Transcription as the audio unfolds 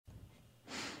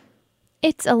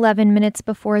It's 11 minutes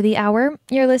before the hour.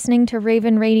 You're listening to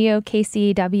Raven Radio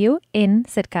KCEW in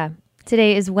Sitka.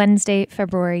 Today is Wednesday,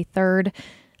 February 3rd.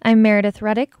 I'm Meredith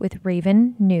Reddick with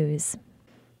Raven News.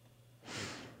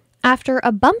 After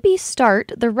a bumpy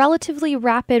start, the relatively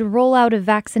rapid rollout of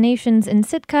vaccinations in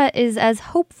Sitka is as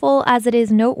hopeful as it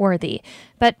is noteworthy,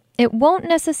 but it won't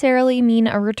necessarily mean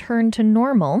a return to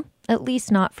normal, at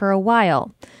least not for a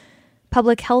while.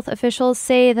 Public health officials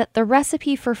say that the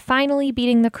recipe for finally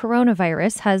beating the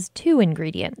coronavirus has two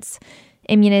ingredients: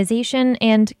 immunization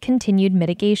and continued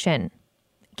mitigation.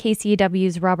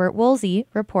 KCEW's Robert Woolsey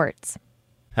reports.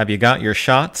 Have you got your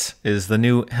shots? Is the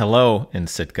new hello in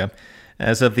Sitka.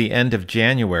 As of the end of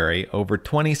January, over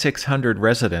 2,600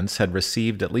 residents had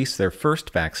received at least their first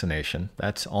vaccination.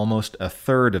 That's almost a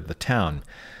third of the town.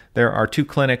 There are 2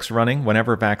 clinics running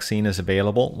whenever vaccine is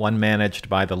available, one managed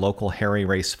by the local Harry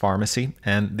Race Pharmacy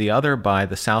and the other by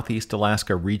the Southeast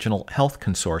Alaska Regional Health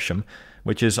Consortium,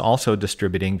 which is also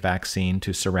distributing vaccine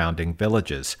to surrounding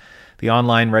villages. The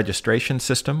online registration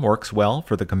system works well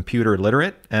for the computer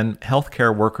literate, and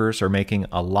healthcare workers are making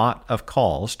a lot of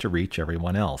calls to reach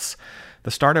everyone else.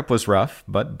 The startup was rough,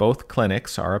 but both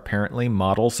clinics are apparently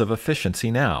models of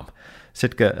efficiency now.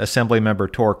 Sitka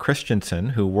Assemblymember Tor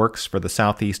Christensen, who works for the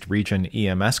Southeast Region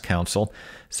EMS Council,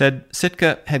 said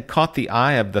Sitka had caught the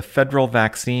eye of the Federal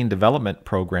Vaccine Development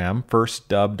Program, first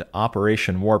dubbed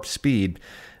Operation Warp Speed,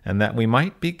 and that we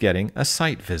might be getting a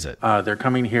site visit. They're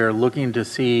coming here looking to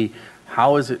see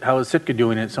how is Sitka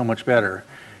doing it so much better.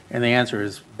 And the answer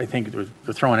is, I think they're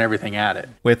throwing everything at it.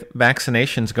 With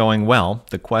vaccinations going well,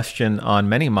 the question on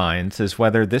many minds is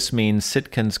whether this means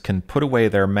Sitkans can put away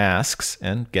their masks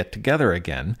and get together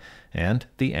again, and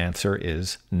the answer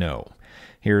is no.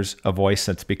 Here's a voice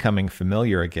that's becoming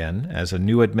familiar again as a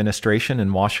new administration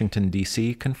in Washington,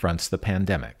 D.C. confronts the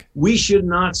pandemic. We should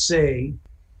not say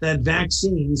that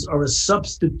vaccines are a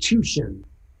substitution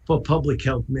for public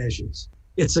health measures.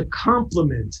 It's a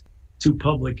complement to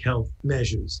public health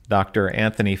measures. Dr.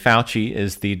 Anthony Fauci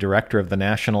is the director of the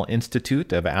National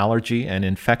Institute of Allergy and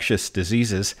Infectious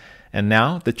Diseases and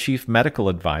now the chief medical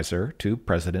advisor to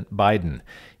President Biden.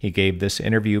 He gave this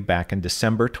interview back in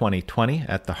December 2020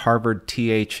 at the Harvard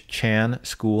T.H. Chan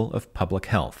School of Public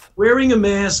Health. Wearing a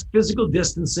mask, physical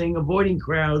distancing, avoiding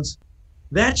crowds,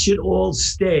 that should all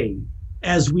stay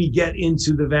as we get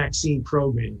into the vaccine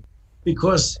program,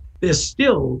 because there's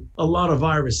still a lot of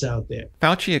virus out there.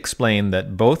 Fauci explained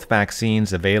that both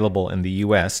vaccines available in the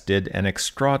U.S. did an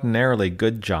extraordinarily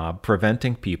good job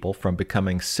preventing people from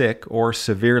becoming sick or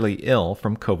severely ill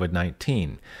from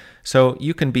COVID-19. So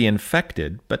you can be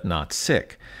infected but not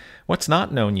sick. What's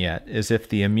not known yet is if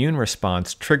the immune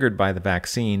response triggered by the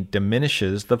vaccine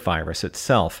diminishes the virus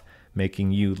itself,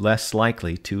 making you less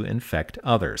likely to infect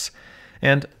others.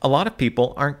 And a lot of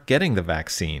people aren't getting the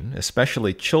vaccine,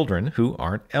 especially children who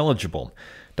aren't eligible.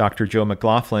 Dr. Joe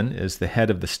McLaughlin is the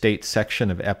head of the state section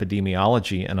of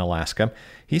epidemiology in Alaska.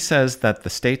 He says that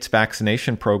the state's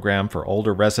vaccination program for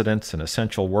older residents and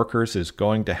essential workers is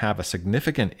going to have a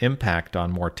significant impact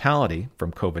on mortality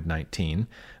from COVID-19,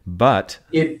 but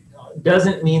it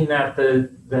doesn't mean that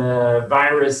the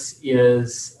virus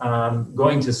is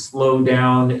going to slow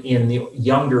down in the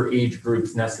younger age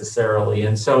groups necessarily.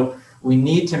 And so we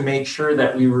need to make sure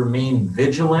that we remain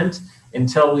vigilant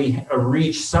until we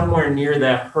reach somewhere near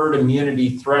that herd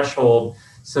immunity threshold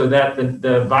so that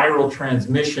the viral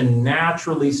transmission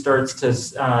naturally starts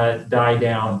to die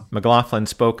down. McLaughlin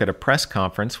spoke at a press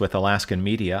conference with Alaskan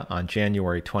media on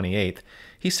January 28th.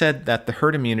 He said that the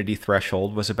herd immunity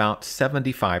threshold was about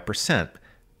 75%.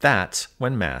 That's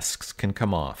when masks can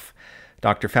come off.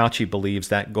 Dr. Fauci believes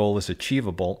that goal is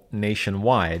achievable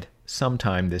nationwide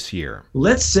sometime this year.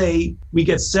 Let's say we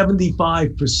get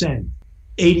 75%,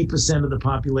 80% of the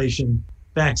population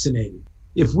vaccinated.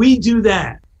 If we do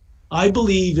that, I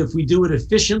believe if we do it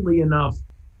efficiently enough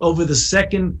over the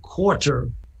second quarter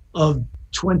of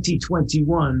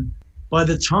 2021, by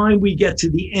the time we get to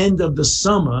the end of the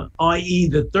summer, i.e.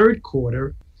 the third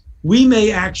quarter, we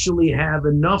may actually have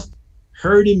enough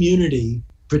herd immunity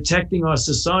protecting our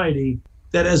society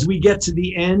that as we get to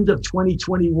the end of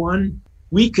 2021,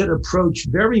 we could approach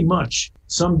very much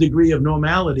some degree of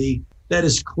normality that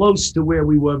is close to where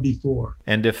we were before.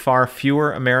 And if far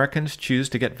fewer Americans choose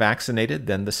to get vaccinated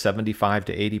than the 75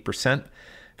 to 80%,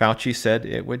 Fauci said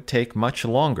it would take much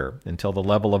longer until the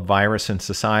level of virus in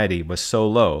society was so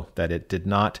low that it did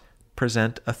not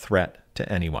present a threat to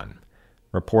anyone.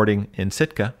 Reporting in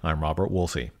Sitka, I'm Robert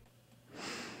Woolsey.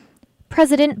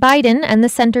 President Biden and the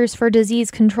Centers for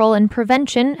Disease Control and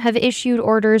Prevention have issued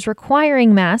orders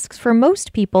requiring masks for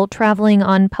most people traveling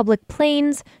on public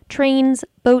planes, trains,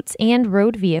 boats, and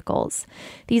road vehicles.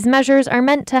 These measures are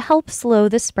meant to help slow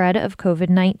the spread of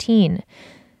COVID-19.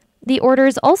 The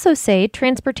orders also say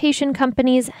transportation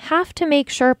companies have to make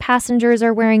sure passengers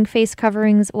are wearing face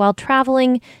coverings while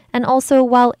traveling and also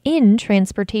while in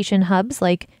transportation hubs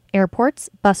like airports,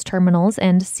 bus terminals,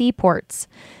 and seaports.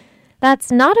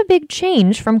 That's not a big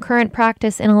change from current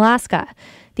practice in Alaska.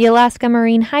 The Alaska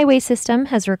Marine Highway System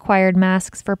has required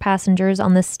masks for passengers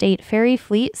on the state ferry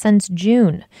fleet since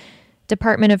June.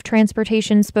 Department of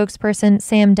Transportation spokesperson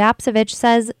Sam Dapsevich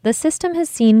says the system has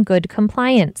seen good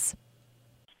compliance.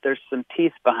 There's some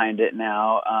teeth behind it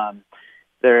now.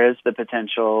 There is the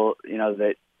potential,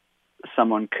 that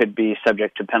someone could be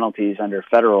subject to penalties under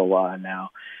federal law now.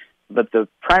 But the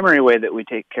primary way that we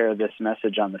take care of this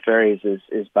message on the ferries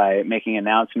is by making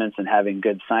announcements and having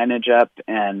good signage up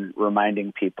and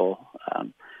reminding people.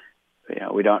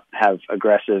 We don't have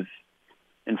aggressive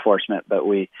enforcement, but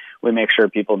we make sure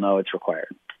people know it's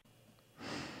required.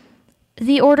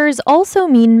 The orders also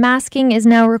mean masking is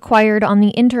now required on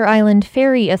the Inter-Island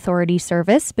Ferry Authority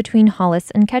service between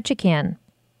Hollis and Ketchikan.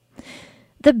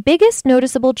 The biggest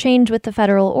noticeable change with the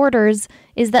federal orders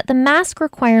is that the mask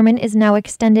requirement is now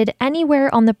extended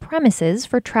anywhere on the premises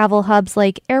for travel hubs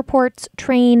like airports,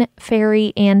 train,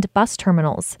 ferry, and bus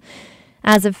terminals.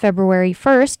 As of February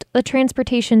 1st, the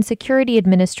Transportation Security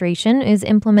Administration is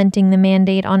implementing the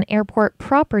mandate on airport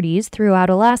properties throughout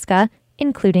Alaska,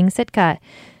 including Sitka.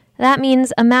 That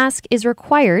means a mask is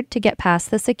required to get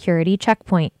past the security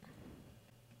checkpoint.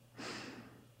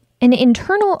 An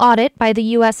internal audit by the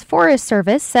U.S. Forest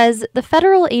Service says the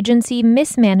federal agency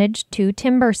mismanaged 2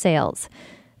 timber sales.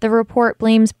 The report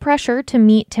blames pressure to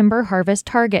meet timber harvest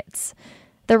targets.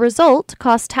 The result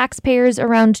cost taxpayers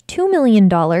around $2 million,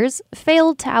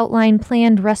 failed to outline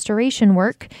planned restoration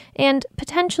work, and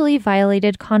potentially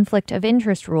violated conflict of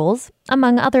interest rules,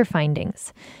 among other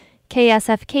findings.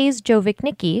 KSFK's Joe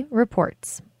Vichnicki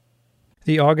reports.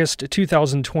 The August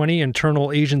 2020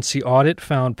 internal agency audit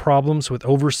found problems with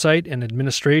oversight and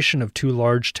administration of 2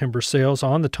 large timber sales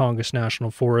on the Tongass National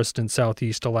Forest in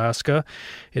southeast Alaska.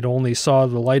 It only saw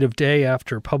the light of day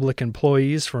after public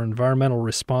employees for environmental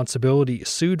responsibility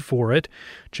sued for it.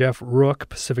 Jeff Rook,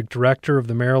 Pacific Director of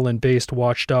the Maryland-based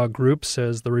Watchdog Group,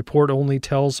 says the report only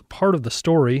tells part of the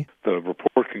story. The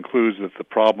report concludes that the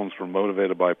problems were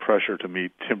motivated by pressure to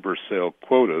meet timber sale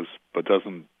quotas, but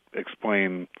doesn't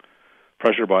explain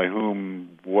pressure by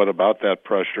whom, what about that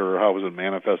pressure, how was it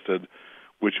manifested,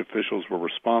 which officials were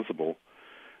responsible.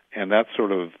 And that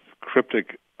sort of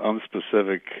cryptic,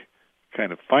 unspecific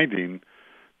kind of finding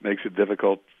makes it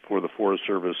difficult for the Forest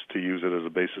Service to use it as a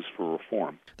basis for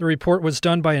reform. The report was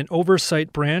done by an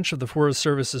oversight branch of the Forest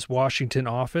Service's Washington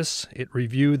office. It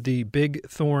reviewed the Big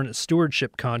Thorn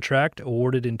stewardship contract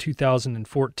awarded in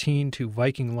 2014 to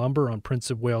Viking Lumber on Prince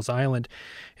of Wales Island.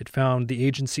 It found the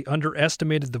agency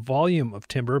underestimated the volume of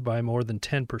timber by more than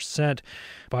 10%.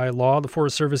 By law, the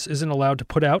Forest Service isn't allowed to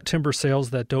put out timber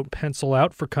sales that don't pencil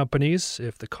out for companies.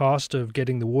 If the cost of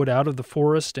getting the wood out of the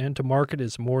forest and to market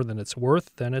is more than it's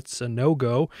worth, then it's a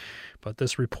no-go. But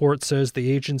this report says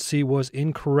the agency was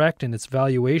incorrect in its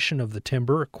valuation of the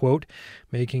timber, quote,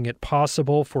 making it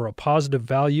possible for a positive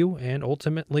value and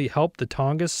ultimately help the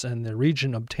Tongass and the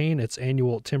region obtain its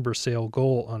annual timber sale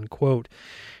goal, unquote.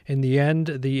 In the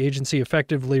end, the agency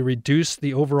effectively reduced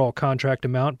the overall contract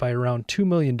amount by around $2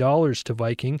 million to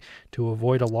Viking to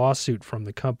avoid a lawsuit from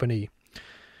the company.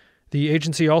 The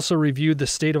agency also reviewed the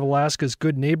State of Alaska's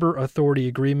Good Neighbor Authority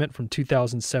Agreement from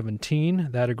 2017.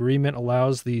 That agreement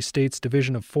allows the state's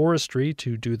Division of Forestry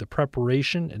to do the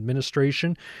preparation,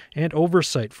 administration, and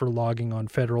oversight for logging on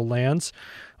federal lands.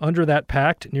 Under that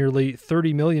pact, nearly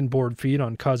 30 million board feet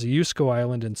on Kosciuszko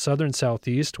Island in southern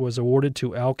southeast was awarded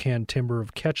to Alcan Timber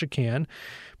of Ketchikan,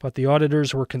 but the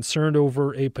auditors were concerned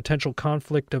over a potential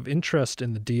conflict of interest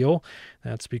in the deal.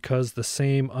 That's because the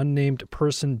same unnamed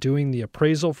person doing the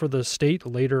appraisal for the state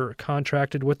later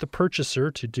contracted with the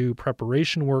purchaser to do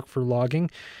preparation work for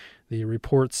logging. The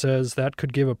report says that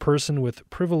could give a person with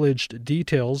privileged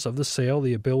details of the sale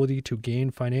the ability to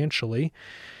gain financially.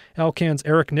 Alcan's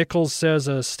Eric Nichols says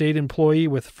a state employee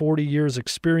with 40 years'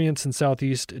 experience in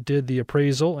Southeast did the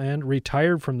appraisal and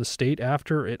retired from the state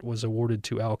after it was awarded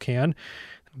to Alcan.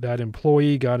 That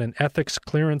employee got an ethics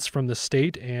clearance from the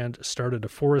state and started a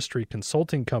forestry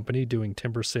consulting company doing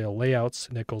timber sale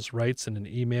layouts, Nichols writes in an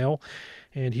email.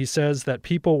 And he says that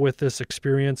people with this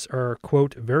experience are,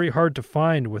 quote, very hard to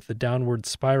find with the downward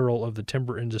spiral of the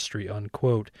timber industry,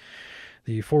 unquote.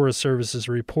 The Forest Service's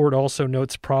report also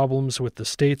notes problems with the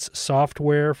state's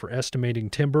software for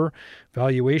estimating timber,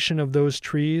 valuation of those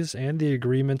trees, and the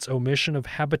agreement's omission of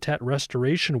habitat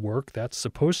restoration work that's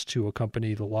supposed to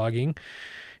accompany the logging.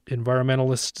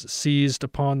 Environmentalists seized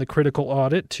upon the critical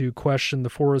audit to question the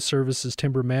Forest Service's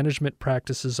timber management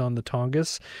practices on the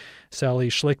Tongass. Sally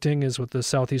Schlichting is with the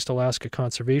Southeast Alaska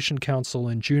Conservation Council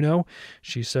in Juneau.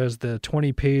 She says the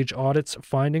 20-page audit's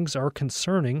findings are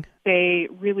concerning. They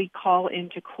really call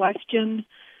into question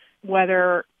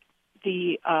whether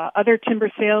the other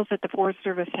timber sales that the Forest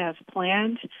Service has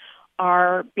planned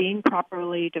are being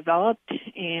properly developed,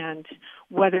 and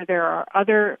whether there are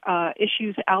other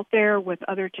issues out there with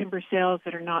other timber sales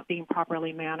that are not being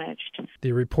properly managed.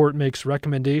 The report makes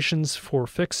recommendations for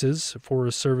fixes.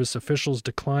 Forest Service officials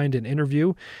declined an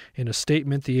interview. In a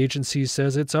statement, the agency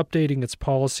says it's updating its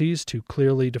policies to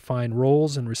clearly define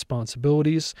roles and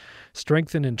responsibilities,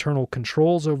 strengthen internal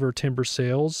controls over timber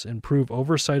sales, improve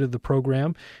oversight of the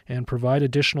program, and provide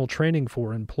additional training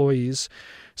for employees.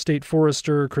 State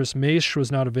Forester Chris Maish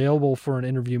was not available for an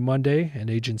interview Monday. An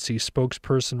agency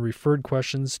spokesperson referred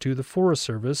questions to the Forest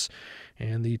Service,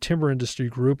 and the timber industry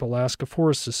group Alaska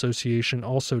Forest Association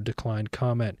also declined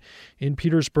comment. In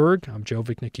Petersburg, I'm Joe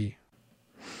Vichnicki.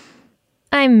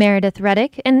 I'm Meredith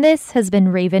Reddick, and this has been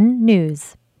Raven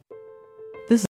News.